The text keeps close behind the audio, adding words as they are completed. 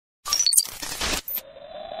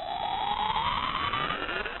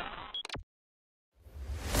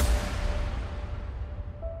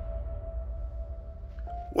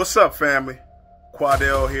What's up, family?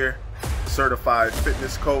 Quadell here, certified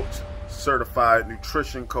fitness coach, certified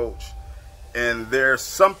nutrition coach, and there's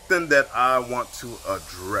something that I want to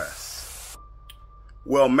address.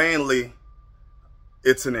 Well, mainly,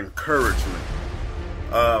 it's an encouragement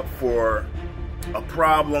for a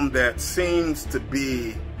problem that seems to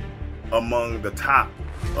be among the top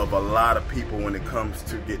of a lot of people when it comes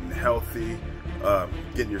to getting healthy,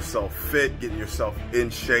 getting yourself fit, getting yourself in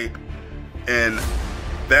shape, and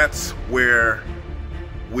that's where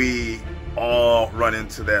we all run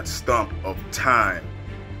into that stump of time.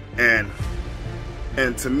 And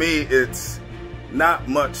to me, it's not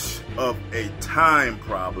much of a time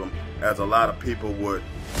problem, as a lot of people would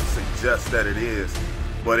suggest that it is,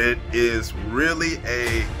 but it is really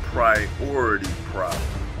a priority problem.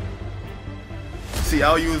 See,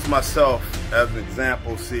 I'll use myself as an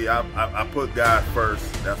example. See, I put God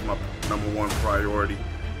first. That's my #1 priority.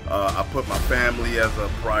 I put my family as a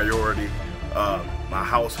priority, my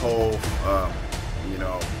household,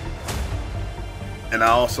 and I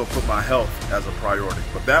also put my health as a priority.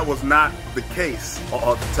 But that was not the case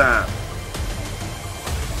all the time.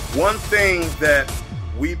 One thing that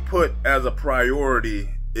we put as a priority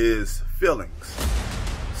is feelings,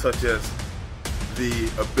 such as the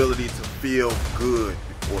ability to feel good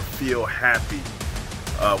or feel happy.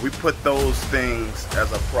 We put those things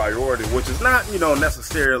as a priority, which is not,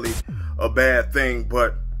 necessarily a bad thing,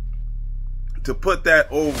 but to put that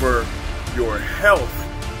over your health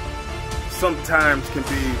sometimes can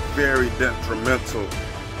be very detrimental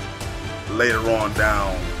later on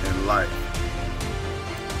down in life.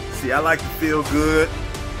 See, I like to feel good.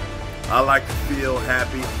 I like to feel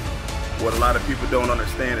happy. What a lot of people don't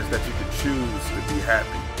understand is that you can choose to be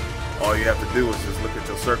happy. All you have to do is just look at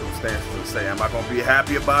your circumstances and say, am I going to be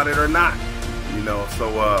happy about it or not? So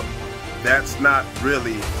that's not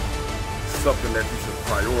really something that you should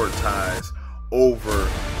prioritize over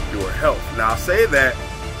your health. Now, I say that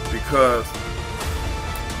because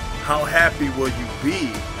how happy will you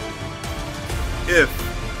be if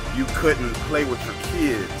you couldn't play with your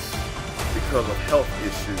kids because of health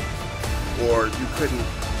issues, or you couldn't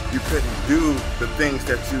do the things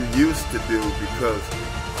that you used to do because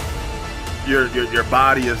your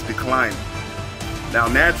body is declining. Now,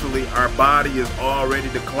 naturally, our body is already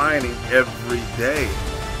declining every day.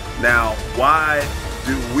 Now, why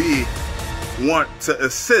do we want to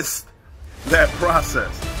assist that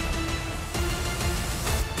process?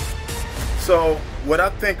 So, what I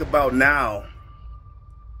think about now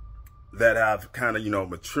that I've kind of,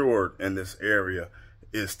 matured in this area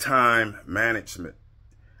is time management.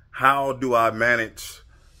 How do I manage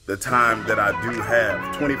the time that I do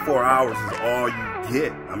have? 24 hours is all you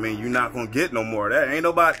get. I mean, you're not going to get no more of that. Ain't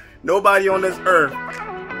nobody on this earth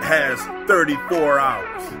has 34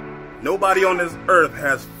 hours. Nobody on this earth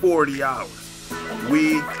has 40 hours.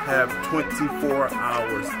 We have 24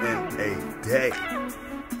 hours in a day.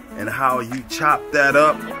 And how you chop that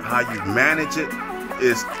up, how you manage it,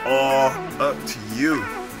 is all up to you.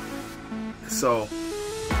 So,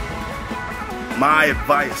 my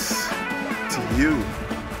advice to you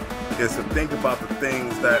is to think about the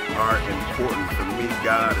things that are important. For me,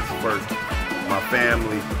 God is first. My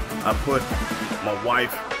family, I put my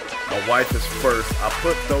wife is first. I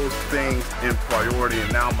put those things in priority,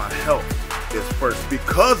 and now my health is first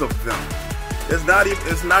because of them. It's not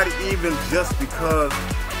even just because.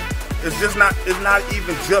 It's not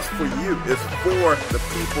even just for you. It's for the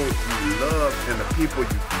people you love and the people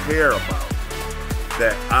you care about.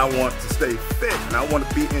 That I want to stay fit and I want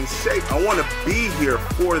to be in shape. I want to be here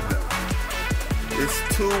for them. It's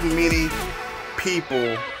too many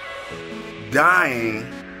people dying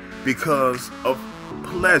because of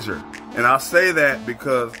pleasure. And I say that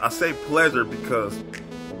because I say pleasure because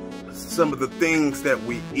some of the things that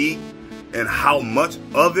we eat and how much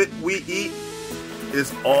of it we eat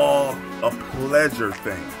is all a pleasure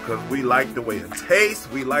thing, because we like the way it tastes,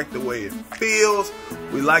 we like the way it feels,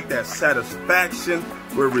 we like that satisfaction.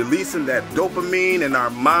 We're releasing that dopamine in our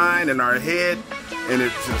mind and our head, and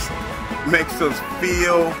it just makes us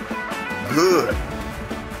feel good.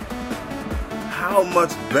 How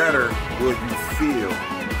much better will you feel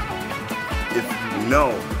if you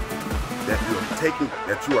know that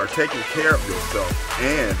you are taking care of yourself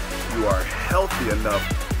and you are healthy enough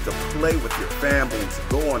to play with your family and to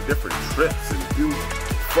go on different trips and do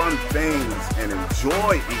fun things and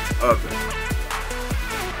enjoy each other?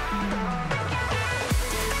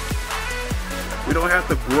 We don't have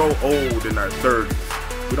to grow old in our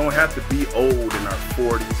 30s. We don't have to be old in our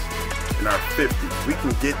 40s, in our 50s. We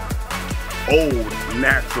can get old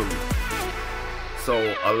naturally.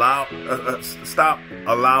 So stop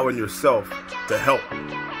allowing yourself to help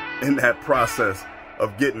in that process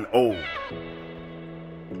of getting old.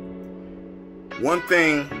 One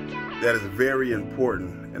thing that is very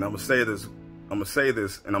important, and I'm gonna say this,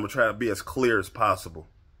 and I'm gonna try to be as clear as possible.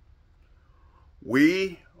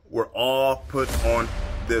 We were all put on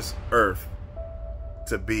this earth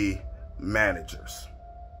to be managers.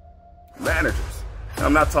 Managers.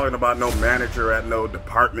 I'm not talking about no manager at no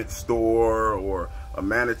department store or a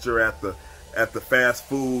manager at the fast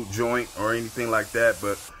food joint or anything like that,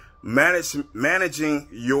 but managing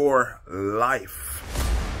your life.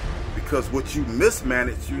 Because what you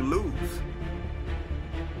mismanage, you lose.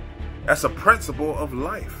 That's a principle of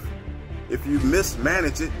life. If you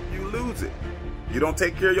mismanage it, you lose it. You don't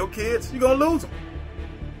take care of your kids, you're gonna lose them.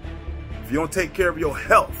 If you don't take care of your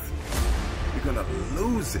health, you're gonna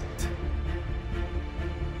lose it.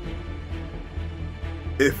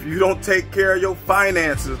 If you don't take care of your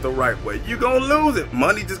finances the right way, you're gonna lose it.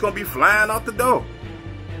 Money just gonna be flying out the door.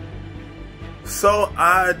 So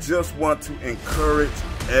I just want to encourage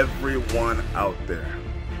everyone out there.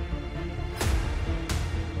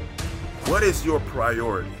 What is your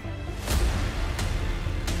priority?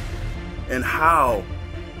 And how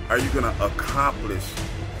are you going to accomplish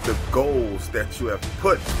the goals that you have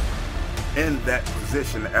put in that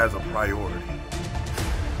position as a priority?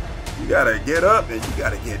 You got to get up and you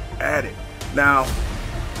got to get at it. Now,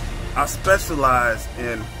 I specialize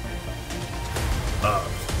in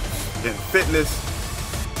fitness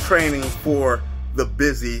training for the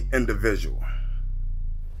busy individual.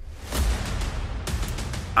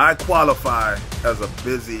 I qualify as a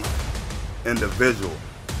busy individual.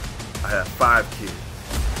 I have 5 kids.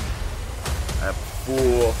 I have a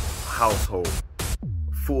full household,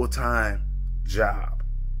 full-time job,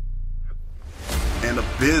 and a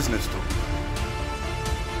business to run.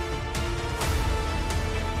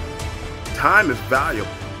 Time is valuable.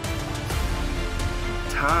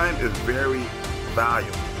 Time is very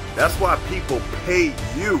valuable. That's why people pay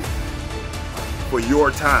you for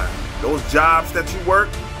your time. Those jobs that you work,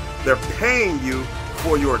 they're paying you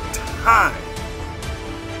for your time.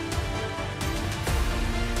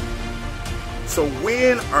 So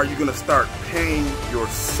when are you going to start paying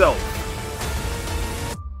yourself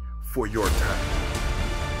for your time?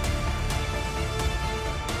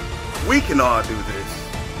 We can all do this.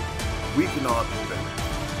 We can all do better.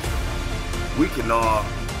 We can all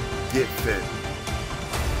get fit.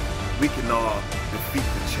 We can all defeat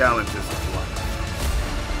the challenges of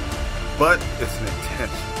life. But it's an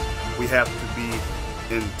intention. We have to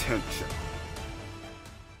be intentional.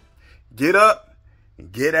 Get up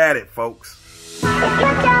and get at it, folks.